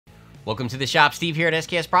Welcome to the shop. Steve here at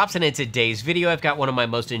SKS Props, and in today's video I've got one of my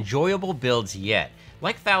most enjoyable builds yet.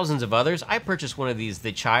 Like thousands of others, I purchased one of these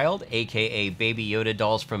The Child, aka Baby Yoda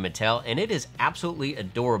dolls from Mattel, and it is absolutely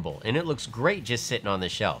adorable, and it looks great just sitting on the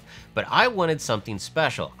shelf. But I wanted something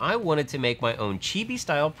special. I wanted to make my own chibi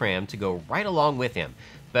style pram to go right along with him.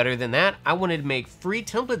 Better than that, I wanted to make free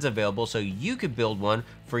templates available so you could build one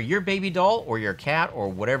for your baby doll or your cat or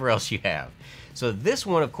whatever else you have. So this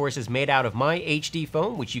one, of course, is made out of my HD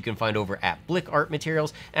foam, which you can find over at Blick Art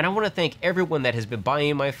Materials, and I want to thank everyone that has been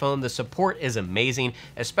buying my foam. The support is amazing,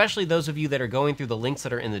 especially those of you that are going through the links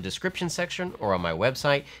that are in the description section or on my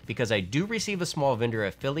website, because I do receive a small vendor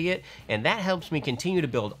affiliate, and that helps me continue to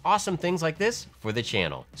build awesome things like this for the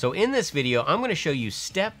channel. So in this video, I'm going to show you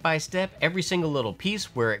step by step every single little piece,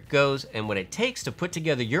 where it goes, and what it takes to put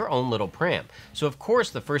together your own little pram. So of course,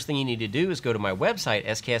 the first thing you need to do is go to my website,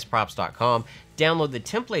 sksprops.com, download the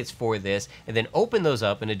templates for this, and then open those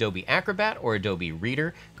up in Adobe Acrobat or Adobe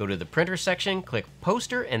Reader. Go to the printer section, click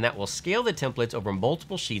poster, and that will scale the templates over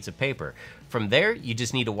multiple sheets of paper. From there, you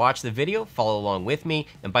just need to watch the video, follow along with me,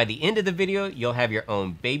 and by the end of the video, you'll have your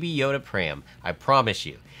own Baby Yoda pram. I promise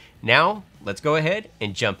you. Now, let's go ahead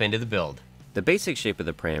and jump into the build. The basic shape of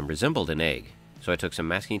the pram resembled an egg, so I took some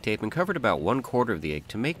masking tape and covered about 1/4 of the egg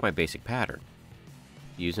to make my basic pattern.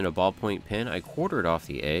 Using a ballpoint pen, I quartered off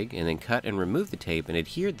the egg and then cut and removed the tape and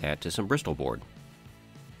adhered that to some Bristol board.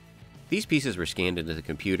 These pieces were scanned into the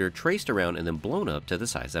computer, traced around, and then blown up to the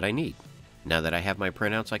size that I need. Now that I have my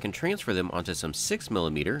printouts, I can transfer them onto some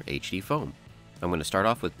 6mm HD foam. I'm going to start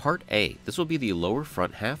off with part A. This will be the lower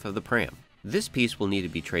front half of the pram. This piece will need to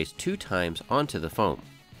be traced 2 times onto the foam.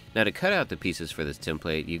 Now to cut out the pieces for this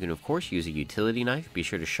template, you can of course use a utility knife. Be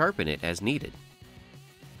sure to sharpen it as needed.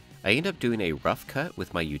 I end up doing a rough cut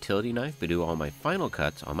with my utility knife, but do all my final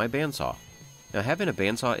cuts on my bandsaw. Now having a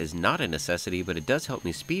bandsaw is not a necessity, but it does help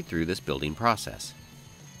me speed through this building process.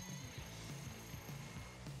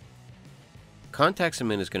 Contact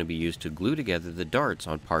cement is going to be used to glue together the darts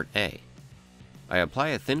on part A. I apply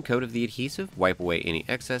a thin coat of the adhesive, wipe away any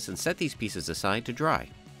excess, and set these pieces aside to dry.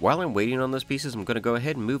 While I'm waiting on those pieces, I'm going to go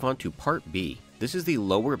ahead and move on to part B. This is the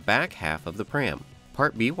lower back half of the pram.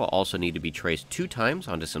 Part B will also need to be traced 2 times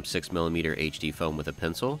onto some 6mm HD foam with a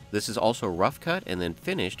pencil. This is also rough cut and then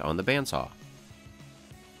finished on the bandsaw.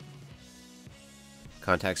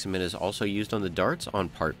 Contact cement is also used on the darts on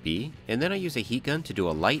part B, and then I use a heat gun to do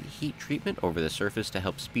a light heat treatment over the surface to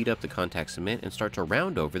help speed up the contact cement and start to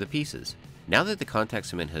round over the pieces. Now that the contact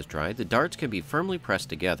cement has dried, the darts can be firmly pressed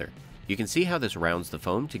together. You can see how this rounds the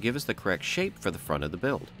foam to give us the correct shape for the front of the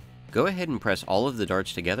build. Go ahead and press all of the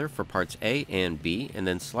darts together for parts A and B, and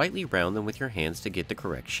then slightly round them with your hands to get the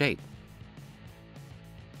correct shape.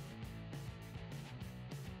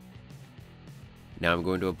 Now I'm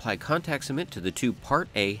going to apply contact cement to the 2 part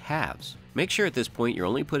A halves. Make sure at this point you're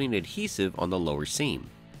only putting adhesive on the lower seam.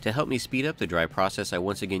 To help me speed up the dry process, I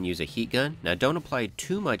once again use a heat gun. Now don't apply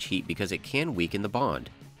too much heat because it can weaken the bond.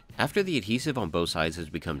 After the adhesive on both sides has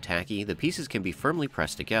become tacky, the pieces can be firmly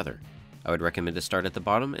pressed together. I would recommend to start at the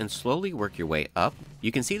bottom and slowly work your way up.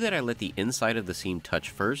 You can see that I let the inside of the seam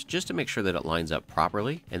touch first just to make sure that it lines up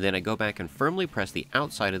properly, and then I go back and firmly press the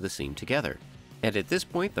outside of the seam together. And at this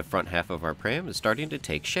point, the front half of our pram is starting to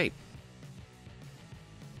take shape.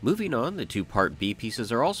 Moving on, the 2 part B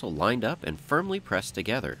pieces are also lined up and firmly pressed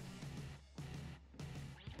together.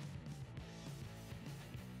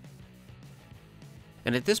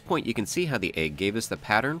 And at this point you can see how the egg gave us the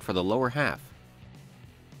pattern for the lower half.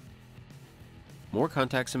 More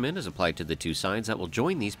contact cement is applied to the 2 sides that will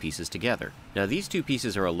join these pieces together. Now these 2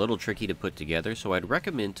 pieces are a little tricky to put together, so I'd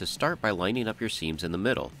recommend to start by lining up your seams in the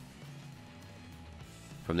middle.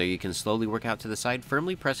 From there you can slowly work out to the side,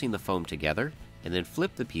 firmly pressing the foam together, and then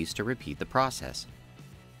flip the piece to repeat the process.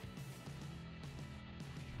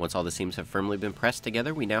 Once all the seams have firmly been pressed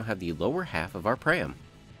together, we now have the lower half of our pram.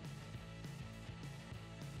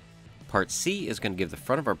 Part C is going to give the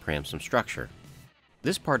front of our pram some structure.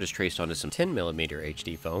 This part is traced onto some 10mm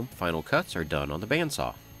HD foam. Final cuts are done on the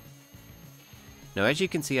bandsaw. Now as you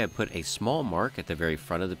can see, I put a small mark at the very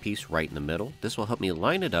front of the piece right in the middle. This will help me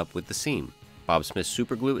line it up with the seam. Bob Smith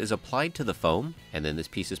super glue is applied to the foam, and then this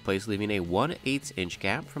piece is placed leaving a 1/8 inch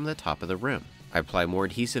gap from the top of the rim. I apply more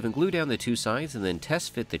adhesive and glue down the 2 sides and then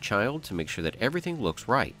test fit the child to make sure that everything looks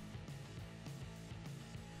right.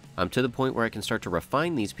 I'm to the point where I can start to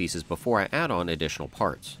refine these pieces before I add on additional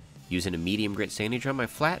parts. Using a medium grit sanding drum, I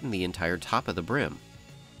flatten the entire top of the brim.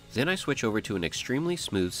 Then I switch over to an extremely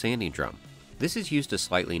smooth sanding drum. This is used to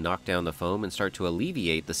slightly knock down the foam and start to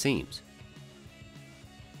alleviate the seams.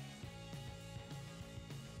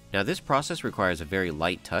 Now this process requires a very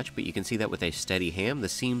light touch, but you can see that with a steady hand, the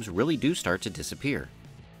seams really do start to disappear.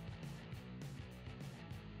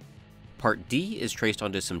 Part D is traced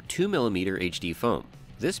onto some 2mm HD foam.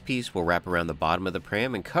 This piece will wrap around the bottom of the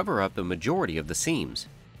pram and cover up the majority of the seams.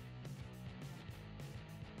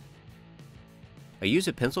 I use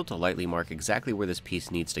a pencil to lightly mark exactly where this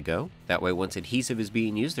piece needs to go. That way once adhesive is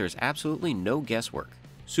being used, there is absolutely no guesswork.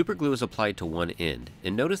 Super glue is applied to one end,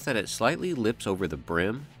 and notice that it slightly lips over the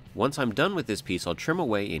brim. Once I'm done with this piece, I'll trim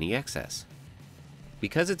away any excess.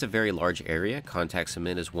 Because it's a very large area, contact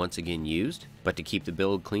cement is once again used, but to keep the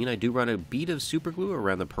build clean, I do run a bead of super glue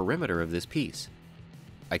around the perimeter of this piece.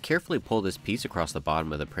 I carefully pull this piece across the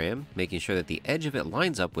bottom of the pram, making sure that the edge of it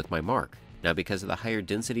lines up with my mark. Now because of the higher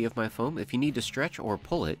density of my foam, if you need to stretch or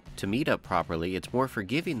pull it to meet up properly, it's more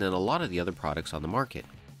forgiving than a lot of the other products on the market.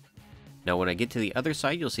 Now when I get to the other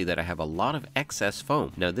side, you'll see that I have a lot of excess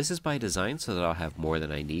foam. Now this is by design so that I'll have more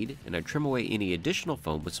than I need, and I trim away any additional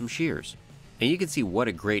foam with some shears. And you can see what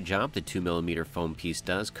a great job the 2mm foam piece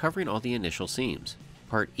does, covering all the initial seams.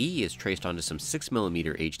 Part E is traced onto some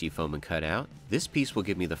 6mm HD foam and cut out. This piece will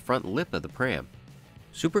give me the front lip of the pram.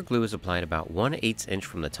 Super glue is applied about 1/8 inch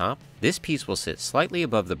from the top. This piece will sit slightly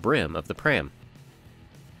above the brim of the pram.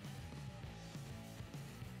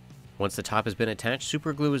 Once the top has been attached,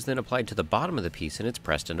 super glue is then applied to the bottom of the piece and it's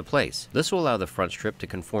pressed into place. This will allow the front strip to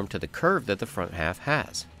conform to the curve that the front half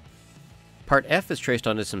has. Part F is traced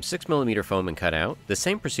onto some 6mm foam and cut out. The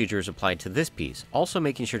same procedure is applied to this piece, also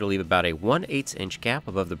making sure to leave about a 1/8 inch gap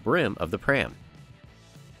above the brim of the pram.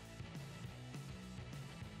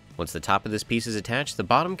 Once the top of this piece is attached, the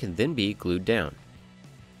bottom can then be glued down.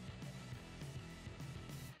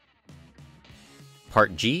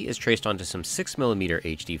 Part G is traced onto some 6mm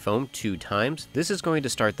HD foam 2 times. This is going to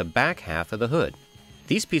start the back half of the hood.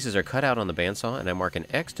 These pieces are cut out on the bandsaw and I mark an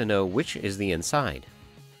X to know which is the inside.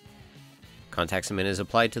 Contact cement is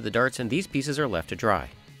applied to the darts and these pieces are left to dry.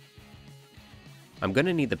 I'm going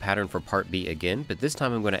to need the pattern for Part B again, but this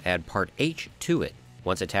time I'm going to add Part H to it.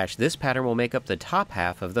 Once attached, this pattern will make up the top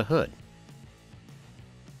half of the hood.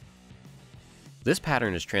 This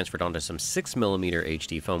pattern is transferred onto some 6mm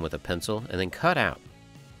HD foam with a pencil and then cut out.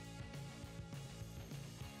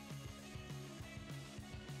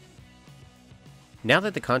 Now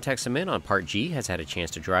that the contact cement on Part G has had a chance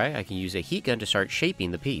to dry, I can use a heat gun to start shaping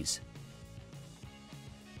the piece.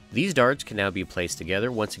 These darts can now be placed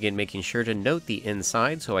together, once again making sure to note the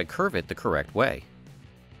inside so I curve it the correct way.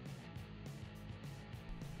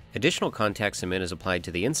 Additional contact cement is applied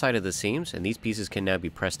to the inside of the seams, and these pieces can now be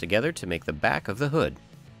pressed together to make the back of the hood.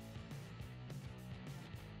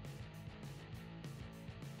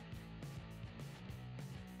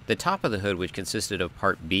 The top of the hood, which consisted of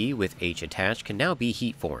Part B with H attached, can now be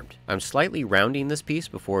heat formed. I'm slightly rounding this piece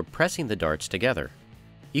before pressing the darts together.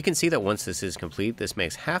 You can see that once this is complete, this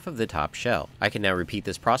makes half of the top shell. I can now repeat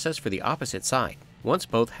this process for the opposite side. Once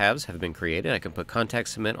both halves have been created, I can put contact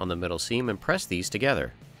cement on the middle seam and press these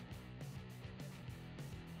together.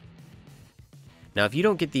 Now if you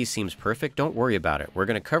don't get these seams perfect, don't worry about it. We're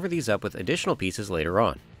going to cover these up with additional pieces later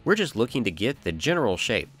on. We're just looking to get the general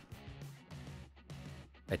shape.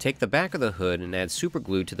 I take the back of the hood and add super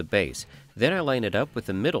glue to the base. Then I line it up with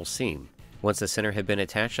the middle seam. Once the center had been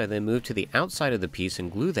attached, I then move to the outside of the piece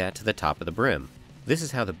and glue that to the top of the brim. This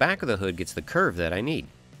is how the back of the hood gets the curve that I need.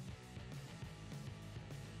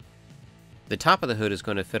 The top of the hood is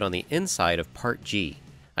going to fit on the inside of Part G.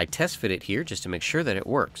 I test fit it here just to make sure that it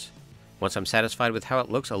works. Once I'm satisfied with how it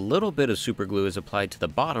looks, a little bit of super glue is applied to the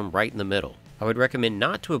bottom right in the middle. I would recommend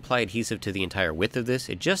not to apply adhesive to the entire width of this,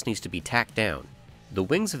 it just needs to be tacked down. The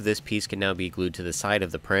wings of this piece can now be glued to the side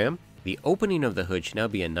of the pram. The opening of the hood should now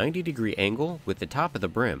be a 90-degree angle with the top of the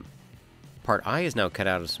brim. Part I is now cut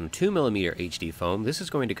out of some 2mm HD foam. This is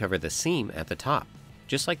going to cover the seam at the top.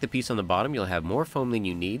 Just like the piece on the bottom, you'll have more foam than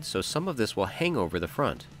you need, so some of this will hang over the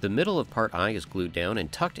front. The middle of Part I is glued down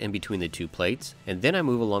and tucked in between the two plates, and then I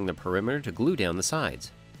move along the perimeter to glue down the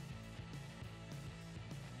sides.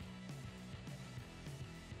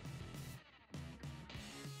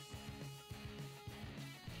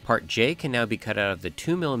 Part J can now be cut out of the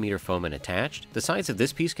 2mm foam and attached. The sides of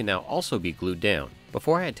this piece can now also be glued down.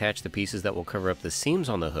 Before I attach the pieces that will cover up the seams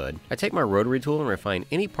on the hood, I take my rotary tool and refine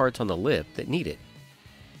any parts on the lip that need it.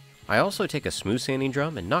 I also take a smooth sanding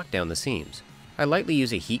drum and knock down the seams. I lightly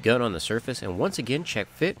use a heat gun on the surface and once again check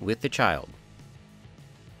fit with the child.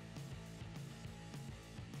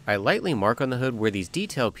 I lightly mark on the hood where these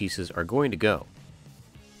detail pieces are going to go.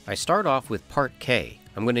 I start off with Part K.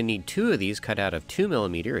 I'm going to need 2 of these cut out of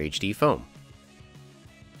 2mm HD foam.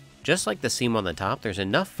 Just like the seam on the top, there's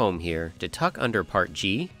enough foam here to tuck under part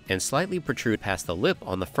G and slightly protrude past the lip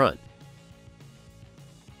on the front.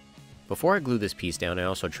 Before I glue this piece down, I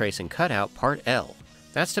also trace and cut out part L.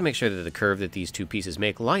 That's to make sure that the curve that these two pieces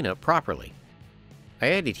make line up properly. I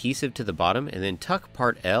add adhesive to the bottom and then tuck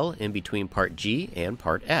part L in between part G and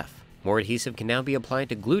part F. More adhesive can now be applied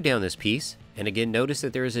to glue down this piece, and again notice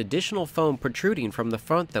that there is additional foam protruding from the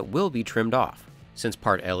front that will be trimmed off. Since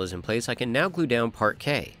part L is in place, I can now glue down part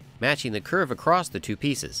K, matching the curve across the two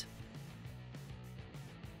pieces.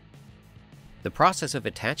 The process of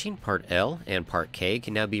attaching part L and part K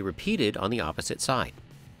can now be repeated on the opposite side.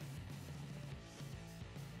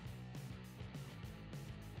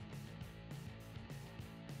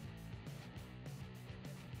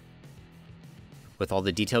 With all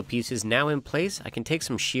the detailed pieces now in place, I can take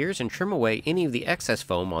some shears and trim away any of the excess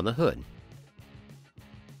foam on the hood.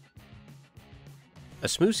 A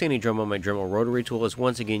smooth sanding drum on my Dremel rotary tool is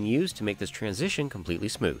once again used to make this transition completely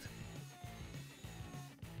smooth.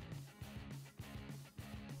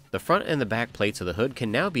 The front and the back plates of the hood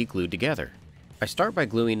can now be glued together. I start by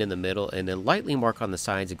gluing in the middle and then lightly mark on the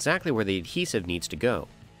sides exactly where the adhesive needs to go.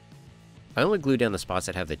 I only glue down the spots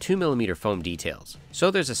that have the 2mm foam details, so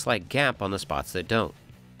there's a slight gap on the spots that don't.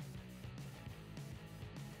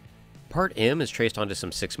 Part M is traced onto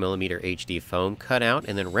some 6mm HD foam, cut out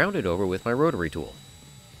and then rounded over with my rotary tool.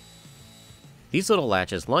 These little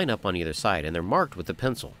latches line up on either side and they're marked with a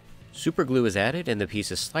pencil. Super glue is added and the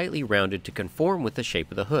piece is slightly rounded to conform with the shape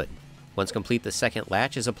of the hood. Once complete, the second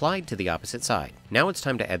latch is applied to the opposite side. Now it's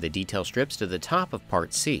time to add the detail strips to the top of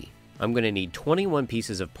part C. I'm going to need 21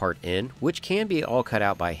 pieces of part N, which can be all cut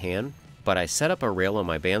out by hand, but I set up a rail on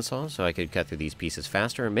my bandsaw so I could cut through these pieces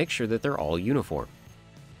faster and make sure that they're all uniform.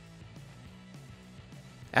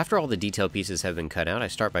 After all the detail pieces have been cut out, I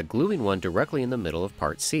start by gluing one directly in the middle of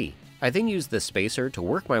part C. I then use the spacer to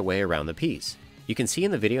work my way around the piece. You can see in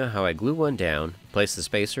the video how I glue one down, place the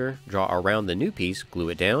spacer, draw around the new piece, glue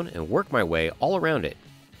it down, and work my way all around it.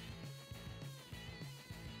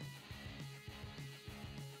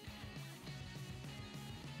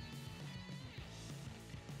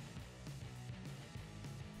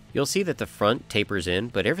 You'll see that the front tapers in,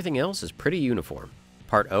 but everything else is pretty uniform.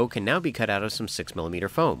 Part O can now be cut out of some 6mm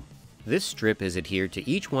foam. This strip is adhered to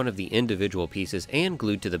each one of the individual pieces and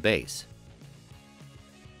glued to the base.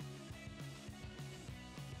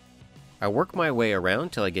 I work my way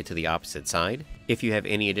around till I get to the opposite side. If you have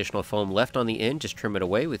any additional foam left on the end, just trim it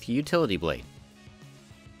away with a utility blade.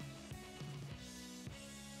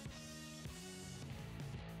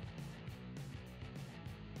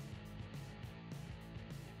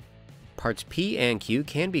 Parts P and Q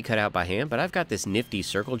can be cut out by hand, but I've got this nifty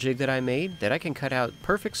circle jig that I made that I can cut out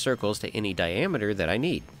perfect circles to any diameter that I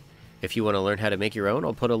need. If you want to learn how to make your own,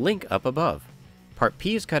 I'll put a link up above. Part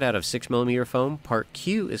P is cut out of 6mm foam, part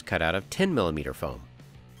Q is cut out of 10mm foam.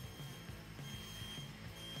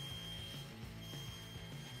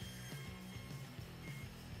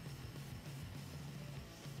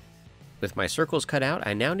 With my circles cut out,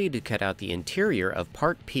 I now need to cut out the interior of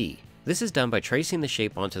part P. This is done by tracing the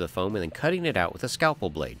shape onto the foam and then cutting it out with a scalpel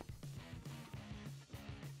blade.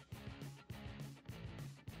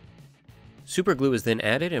 Super glue is then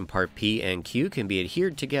added and part P and Q can be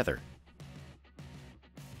adhered together.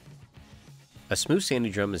 A smooth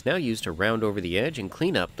sanding drum is now used to round over the edge and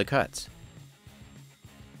clean up the cuts.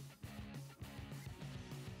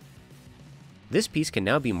 This piece can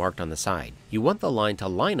now be marked on the side. You want the line to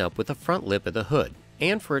line up with the front lip of the hood,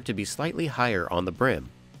 and for it to be slightly higher on the brim.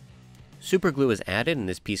 Super glue is added and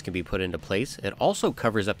this piece can be put into place. It also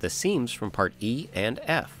covers up the seams from part E and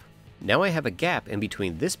F. Now I have a gap in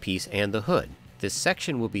between this piece and the hood. This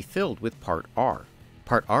section will be filled with part R.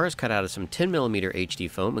 Part R is cut out of some 10mm HD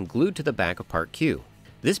foam and glued to the back of part Q.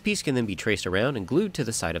 This piece can then be traced around and glued to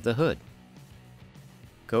the side of the hood.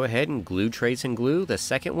 Go ahead and glue, trace, and glue the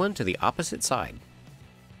second one to the opposite side.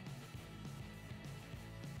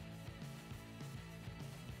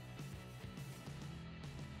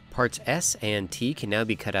 Parts S and T can now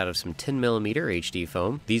be cut out of some 10mm HD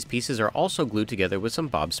foam. These pieces are also glued together with some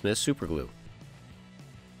Bob Smith super glue.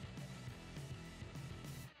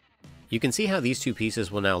 You can see how these two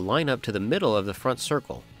pieces will now line up to the middle of the front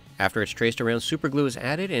circle. After it's traced around, super glue is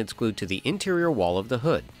added and it's glued to the interior wall of the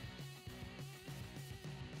hood.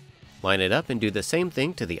 Line it up and do the same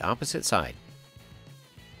thing to the opposite side.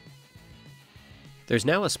 There's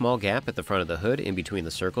now a small gap at the front of the hood in between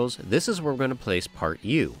the circles. This is where we're going to place part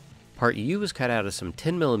U. Part U is cut out of some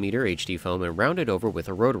 10mm HD foam and rounded over with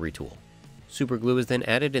a rotary tool. Super glue is then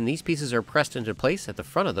added and these pieces are pressed into place at the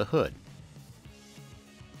front of the hood.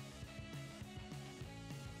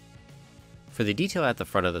 For For the detail at the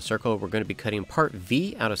front of the circle, we're going to be cutting part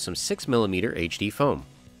V out of some 6mm HD foam.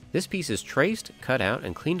 This piece is traced, cut out,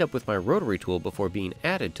 and cleaned up with my rotary tool before being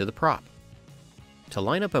added to the prop. To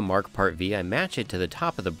line up and mark part V, I match it to the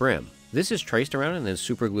top of the brim. This is traced around and then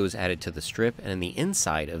super glue is added to the strip and in the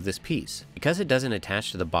inside of this piece. Because it doesn't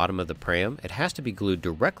attach to the bottom of the pram, it has to be glued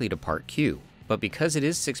directly to part Q. But because it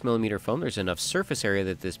is 6mm foam, there's enough surface area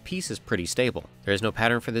that this piece is pretty stable. There is no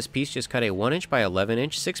pattern for this piece, just cut a 1" by 11"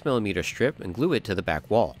 6mm strip and glue it to the back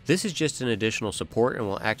wall. This is just an additional support and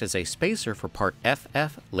will act as a spacer for part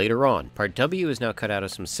FF later on. Part W is now cut out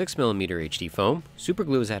of some 6mm HD foam. Super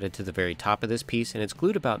glue is added to the very top of this piece and it's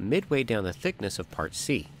glued about midway down the thickness of part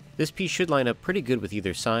C. This piece should line up pretty good with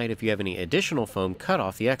either side. If you have any additional foam, cut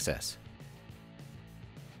off the excess.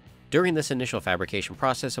 During this initial fabrication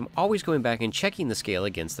process, I'm always going back and checking the scale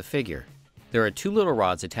against the figure. There are 2 little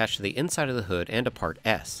rods attached to the inside of the hood and a part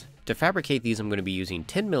S. To fabricate these, I'm going to be using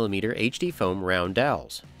 10mm HD foam round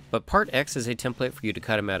dowels, but part X is a template for you to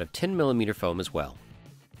cut them out of 10mm foam as well.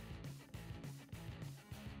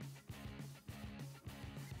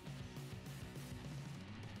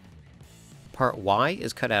 Part Y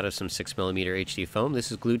is cut out of some 6mm HD foam.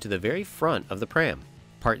 This is glued to the very front of the pram.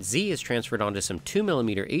 Part Z is transferred onto some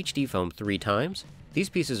 2mm HD foam 3 times. These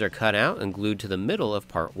pieces are cut out and glued to the middle of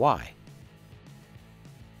part Y.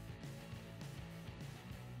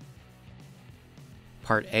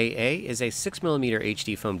 Part AA is a 6mm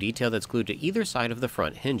HD foam detail that's glued to either side of the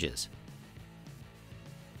front hinges.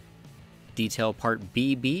 Detail part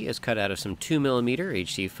BB is cut out of some 2mm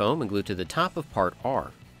HD foam and glued to the top of part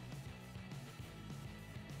R.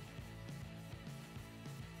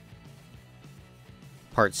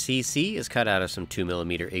 Part CC is cut out of some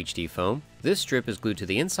 2mm HD foam. This strip is glued to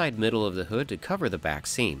the inside middle of the hood to cover the back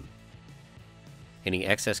seam. Any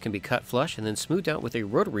excess can be cut flush and then smoothed out with a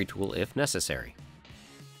rotary tool if necessary.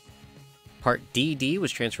 Part DD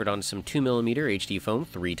was transferred onto some 2mm HD foam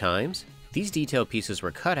 3 times. These detail pieces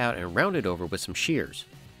were cut out and rounded over with some shears.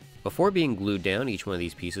 Before being glued down, each one of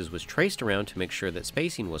these pieces was traced around to make sure that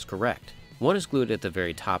spacing was correct. One is glued at the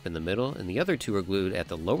very top in the middle, and the other 2 are glued at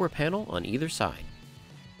the lower panel on either side.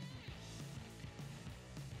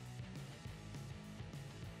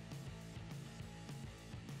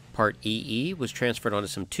 Part EE was transferred onto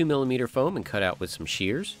some 2mm foam and cut out with some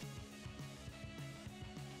shears.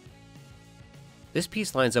 This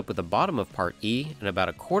piece lines up with the bottom of part E and about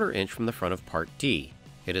a 1/4 inch from the front of part D.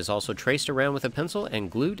 It is also traced around with a pencil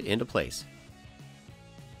and glued into place.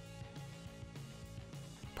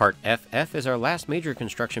 Part FF is our last major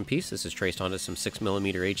construction piece. This is traced onto some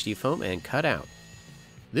 6mm HD foam and cut out.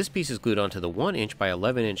 This piece is glued onto the 1" by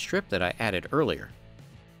 11" strip that I added earlier.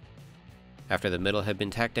 After the middle had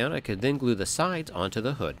been tacked down, I could then glue the sides onto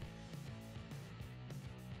the hood.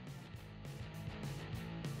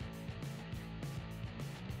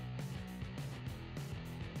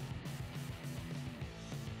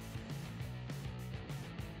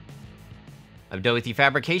 I'm done with the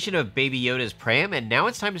fabrication of Baby Yoda's pram, and now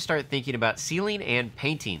it's time to start thinking about sealing and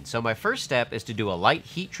painting. So my first step is to do a light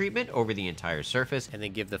heat treatment over the entire surface, and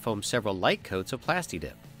then give the foam several light coats of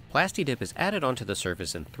Plasti-Dip. Plasti-Dip is added onto the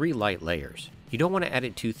surface in 3 light layers. You don't want to add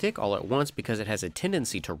it too thick all at once because it has a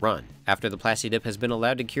tendency to run. After the Plasti-Dip has been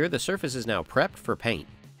allowed to cure, the surface is now prepped for paint.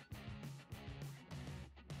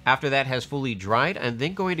 After that has fully dried, I'm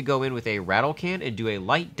then going to go in with a rattle can and do a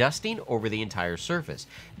light dusting over the entire surface.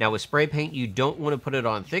 Now with spray paint, you don't want to put it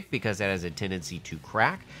on thick because that has a tendency to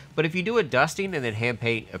crack, but if you do a dusting and then hand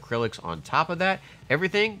paint acrylics on top of that,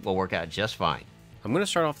 everything will work out just fine. I'm going to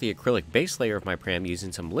start off the acrylic base layer of my pram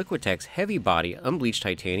using some Liquitex Heavy Body Unbleached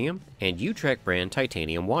Titanium and Utrecht brand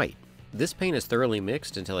Titanium White. This paint is thoroughly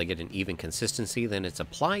mixed until I get an even consistency, then it's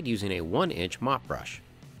applied using a 1" mop brush.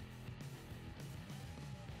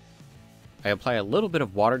 I apply a little bit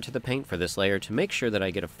of water to the paint for this layer to make sure that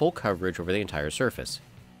I get a full coverage over the entire surface.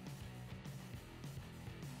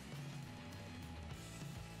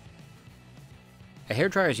 A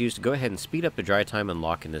hairdryer is used to go ahead and speed up the dry time and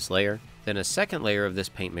lock in this layer. Then a second layer of this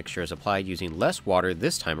paint mixture is applied using less water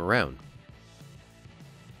this time around.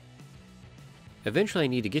 Eventually I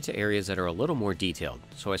need to get to areas that are a little more detailed,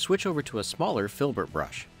 so I switch over to a smaller filbert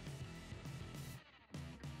brush.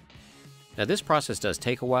 Now this process does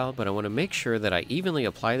take a while, but I want to make sure that I evenly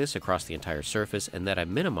apply this across the entire surface and that I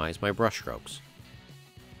minimize my brush strokes.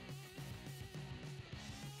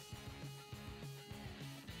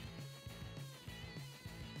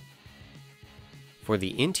 For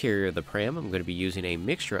the interior of the pram, I'm going to be using a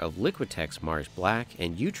mixture of Liquitex Mars Black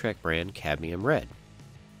and Utrecht brand Cadmium Red.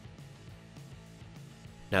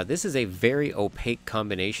 Now this is a very opaque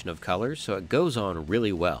combination of colors, so it goes on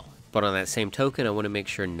really well. But on that same token, I want to make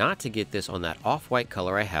sure not to get this on that off-white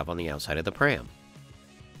color I have on the outside of the pram.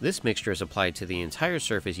 This mixture is applied to the entire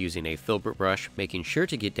surface using a filbert brush, making sure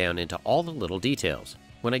to get down into all the little details.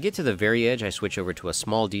 When I get to the very edge, I switch over to a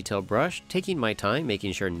small detail brush, taking my time,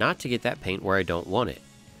 making sure not to get that paint where I don't want it.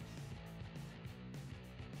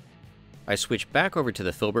 I switch back over to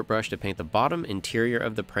the filbert brush to paint the bottom interior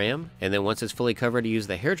of the pram, and then once it's fully covered, I use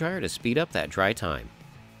the hairdryer to speed up that dry time.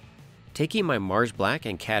 Taking my Mars Black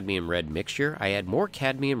and Cadmium Red mixture, I add more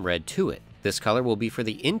Cadmium Red to it. This color will be for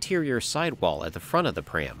the interior sidewall at the front of the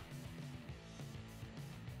pram.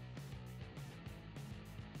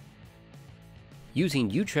 Using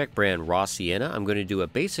Utrecht brand Raw Sienna, I'm going to do a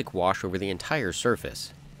basic wash over the entire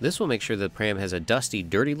surface. This will make sure the pram has a dusty,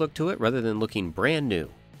 dirty look to it rather than looking brand new.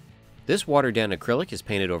 This watered down acrylic is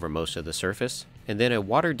painted over most of the surface, and then a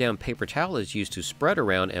watered down paper towel is used to spread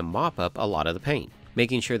around and mop up a lot of the paint,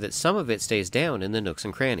 making sure that some of it stays down in the nooks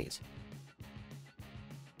and crannies.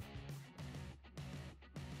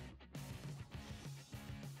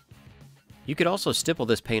 You could also stipple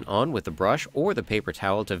this paint on with the brush or the paper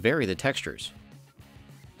towel to vary the textures.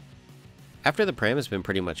 After the pram has been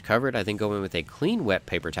pretty much covered, I then go in with a clean wet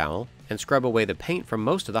paper towel and scrub away the paint from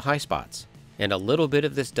most of the high spots. And a little bit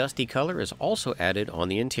of this dusty color is also added on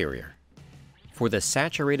the interior. For the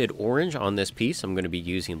saturated orange on this piece, I'm going to be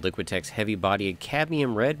using Liquitex Heavy Bodied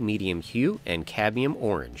Cadmium Red Medium Hue and Cadmium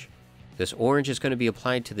Orange. This orange is going to be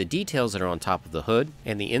applied to the details that are on top of the hood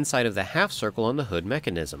and the inside of the half circle on the hood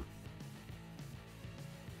mechanism.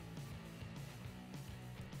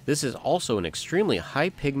 This is also an extremely high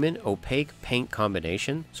pigment opaque paint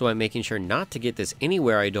combination, so I'm making sure not to get this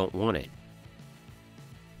anywhere I don't want it.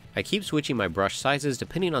 I keep switching my brush sizes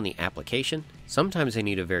depending on the application. Sometimes I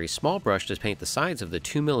need a very small brush to paint the sides of the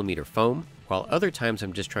 2mm foam, while other times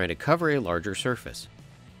I'm just trying to cover a larger surface.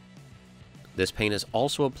 This paint is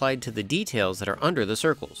also applied to the details that are under the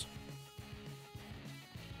circles.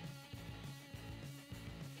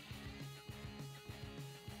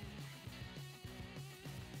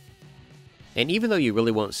 And even though you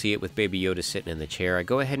really won't see it with Baby Yoda sitting in the chair, I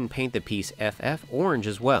go ahead and paint the piece FF orange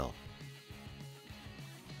as well.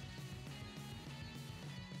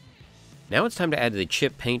 Now it's time to add the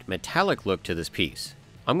chip paint metallic look to this piece.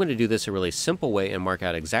 I'm going to do this a really simple way and mark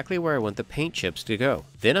out exactly where I want the paint chips to go.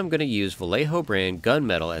 Then I'm going to use Vallejo brand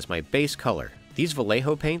Gunmetal as my base color. These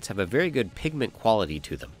Vallejo paints have a very good pigment quality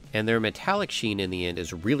to them, and their metallic sheen in the end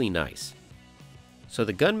is really nice. So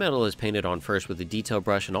the gunmetal is painted on first with the detail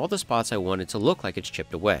brush in all the spots I want it to look like it's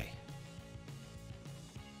chipped away.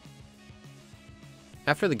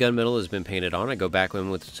 After the gunmetal has been painted on, I go back in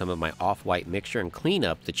with some of my off-white mixture and clean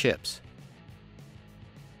up the chips.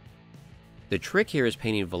 The trick here is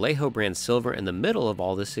painting Vallejo brand silver in the middle of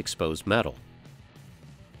all this exposed metal.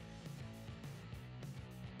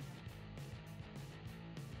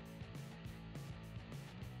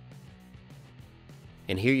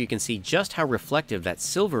 And here you can see just how reflective that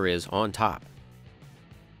silver is on top.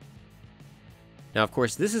 Now of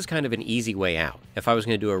course this is kind of an easy way out. If I was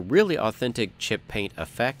going to do a really authentic chip paint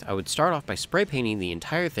effect, I would start off by spray painting the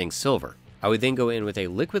entire thing silver. I would then go in with a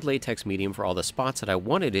liquid latex medium for all the spots that I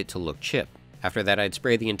wanted it to look chipped. After that I'd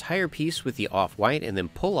spray the entire piece with the off-white and then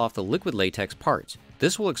pull off the liquid latex parts.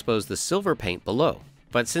 This will expose the silver paint below.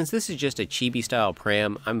 But since this is just a chibi style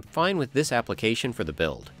pram, I'm fine with this application for the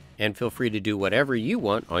build. And feel free to do whatever you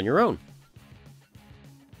want on your own.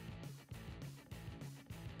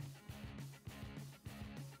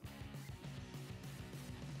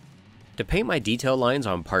 To paint my detail lines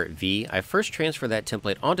on part V, I first transfer that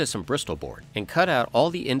template onto some Bristol board and cut out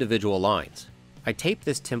all the individual lines. I tape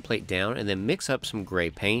this template down and then mix up some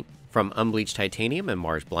gray paint from unbleached titanium and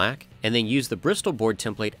Mars Black, and then use the Bristol board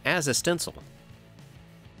template as a stencil.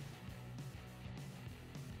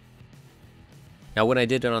 Now when I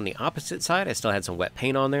did it on the opposite side, I still had some wet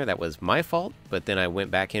paint on there. That was my fault, but then I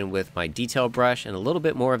went back in with my detail brush and a little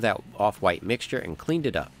bit more of that off-white mixture and cleaned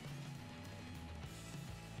it up.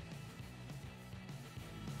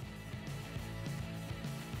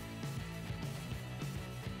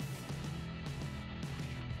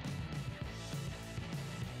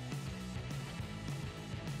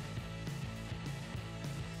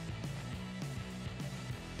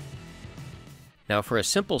 Now for a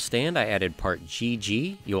simple stand, I added part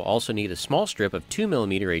GG. You'll also need a small strip of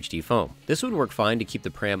 2mm HD foam. This would work fine to keep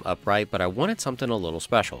the pram upright, but I wanted something a little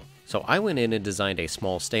special. So I went in and designed a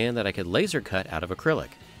small stand that I could laser cut out of acrylic.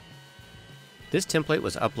 This template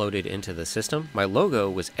was uploaded into the system, my logo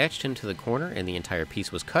was etched into the corner, and the entire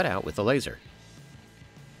piece was cut out with a laser.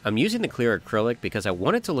 I'm using the clear acrylic because I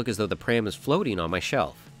want it to look as though the pram is floating on my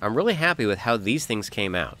shelf. I'm really happy with how these things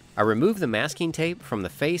came out. I removed the masking tape from the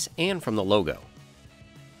face and from the logo.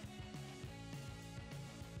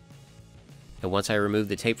 And once I removed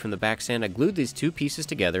the tape from the back stand, I glued these two pieces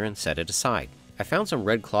together and set it aside. I found some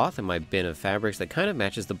red cloth in my bin of fabrics that kind of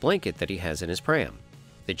matches the blanket that he has in his pram.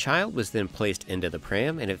 The child was then placed into the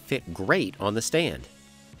pram and it fit great on the stand.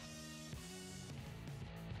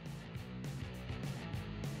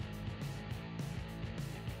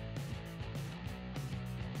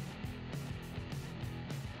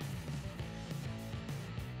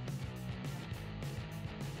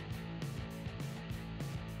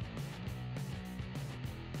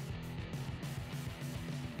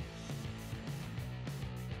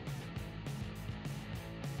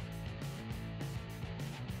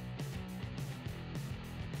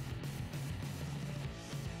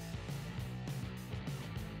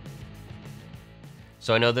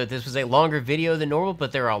 So I know that this was a longer video than normal,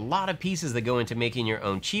 but there are a lot of pieces that go into making your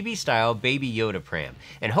own chibi-style Baby Yoda pram.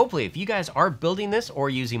 And hopefully, if you guys are building this or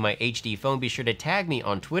using my HD phone, be sure to tag me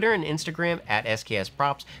on Twitter and Instagram at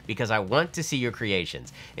SKSProps because I want to see your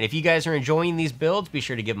creations. And if you guys are enjoying these builds, be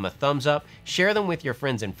sure to give them a thumbs up, share them with your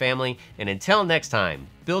friends and family, and until next time,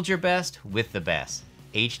 build your best with the best.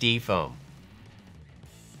 HD Foam.